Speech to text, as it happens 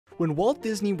When Walt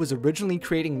Disney was originally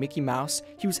creating Mickey Mouse,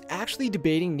 he was actually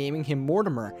debating naming him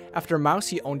Mortimer after a mouse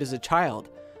he owned as a child.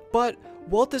 But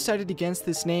Walt decided against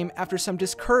this name after some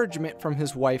discouragement from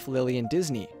his wife Lillian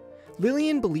Disney.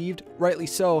 Lillian believed, rightly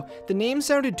so, the name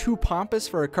sounded too pompous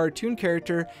for a cartoon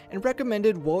character and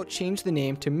recommended Walt change the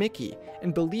name to Mickey,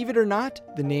 and believe it or not,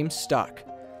 the name stuck.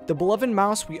 The beloved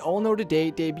mouse we all know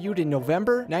today debuted in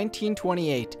November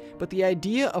 1928, but the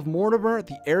idea of Mortimer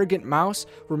the arrogant mouse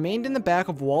remained in the back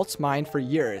of Walt's mind for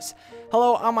years.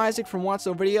 Hello, I'm Isaac from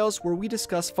Wotso Videos, where we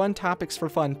discuss fun topics for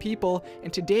fun people,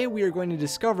 and today we are going to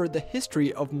discover the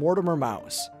history of Mortimer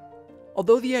Mouse.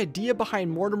 Although the idea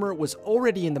behind Mortimer was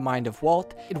already in the mind of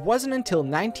Walt, it wasn't until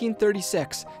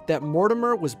 1936 that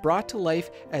Mortimer was brought to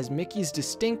life as Mickey's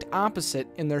distinct opposite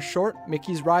in their short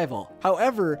Mickey's Rival.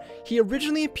 However, he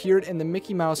originally appeared in the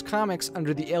Mickey Mouse comics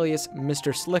under the alias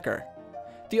Mr. Slicker.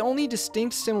 The only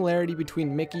distinct similarity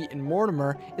between Mickey and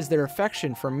Mortimer is their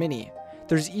affection for Minnie.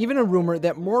 There's even a rumor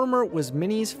that Mortimer was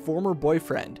Minnie's former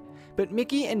boyfriend. But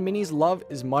Mickey and Minnie's love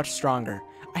is much stronger.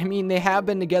 I mean, they have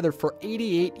been together for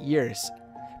 88 years.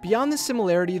 Beyond this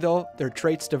similarity though, their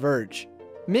traits diverge.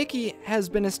 Mickey has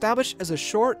been established as a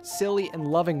short, silly, and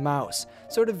loving mouse,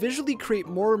 so to visually create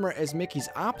Mortimer as Mickey's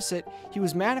opposite, he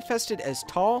was manifested as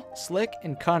tall, slick,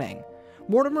 and cunning.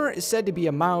 Mortimer is said to be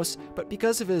a mouse, but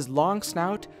because of his long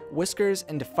snout, whiskers,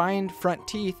 and defined front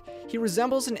teeth, he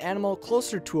resembles an animal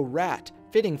closer to a rat,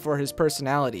 fitting for his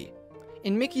personality.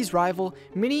 In Mickey's Rival,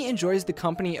 Minnie enjoys the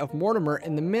company of Mortimer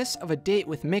in the midst of a date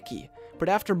with Mickey, but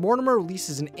after Mortimer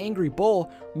releases an angry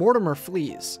bull, Mortimer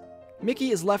flees.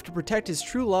 Mickey is left to protect his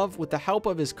true love with the help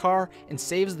of his car and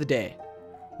saves the day.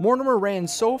 Mortimer ran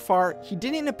so far, he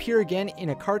didn't appear again in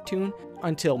a cartoon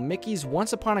until Mickey's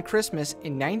Once Upon a Christmas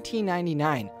in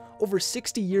 1999, over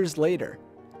 60 years later.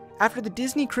 After the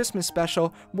Disney Christmas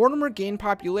special, Mortimer gained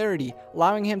popularity,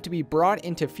 allowing him to be brought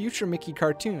into future Mickey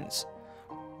cartoons.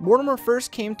 Mortimer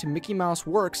first came to Mickey Mouse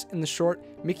Works in the short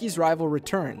Mickey's Rival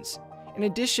Returns. In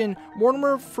addition,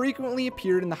 Mortimer frequently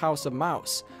appeared in the House of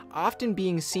Mouse, often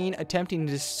being seen attempting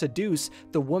to seduce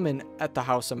the woman at the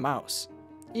House of Mouse.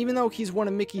 Even though he's one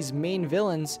of Mickey's main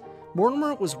villains,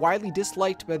 Mortimer was widely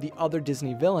disliked by the other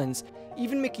Disney villains.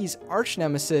 Even Mickey's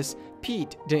arch-nemesis,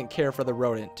 Pete, didn't care for the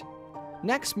rodent.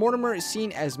 Next, Mortimer is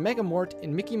seen as Megamort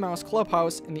in Mickey Mouse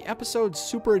Clubhouse in the episode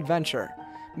Super Adventure.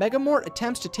 Megamort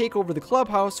attempts to take over the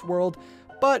clubhouse world,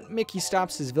 but Mickey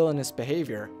stops his villainous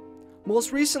behavior.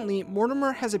 Most recently,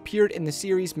 Mortimer has appeared in the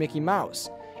series Mickey Mouse.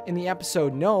 In the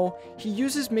episode No, he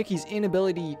uses Mickey's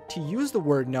inability to use the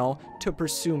word no to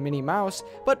pursue Minnie Mouse,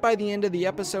 but by the end of the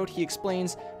episode he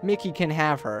explains Mickey can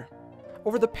have her.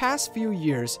 Over the past few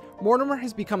years, Mortimer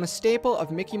has become a staple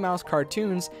of Mickey Mouse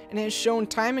cartoons and has shown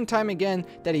time and time again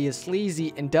that he is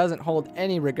sleazy and doesn't hold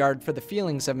any regard for the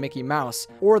feelings of Mickey Mouse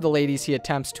or the ladies he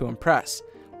attempts to impress.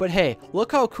 But hey,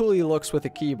 look how cool he looks with a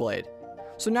Keyblade.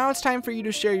 So now it's time for you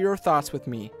to share your thoughts with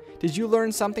me. Did you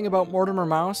learn something about Mortimer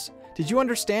Mouse? Did you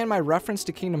understand my reference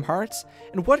to Kingdom Hearts?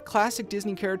 And what classic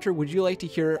Disney character would you like to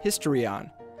hear history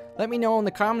on? Let me know in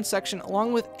the comments section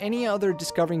along with any other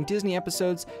Discovering Disney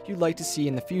episodes you'd like to see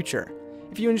in the future.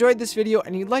 If you enjoyed this video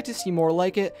and you'd like to see more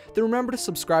like it, then remember to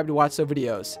subscribe to Wotso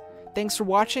Videos. Thanks for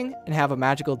watching and have a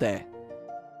magical day.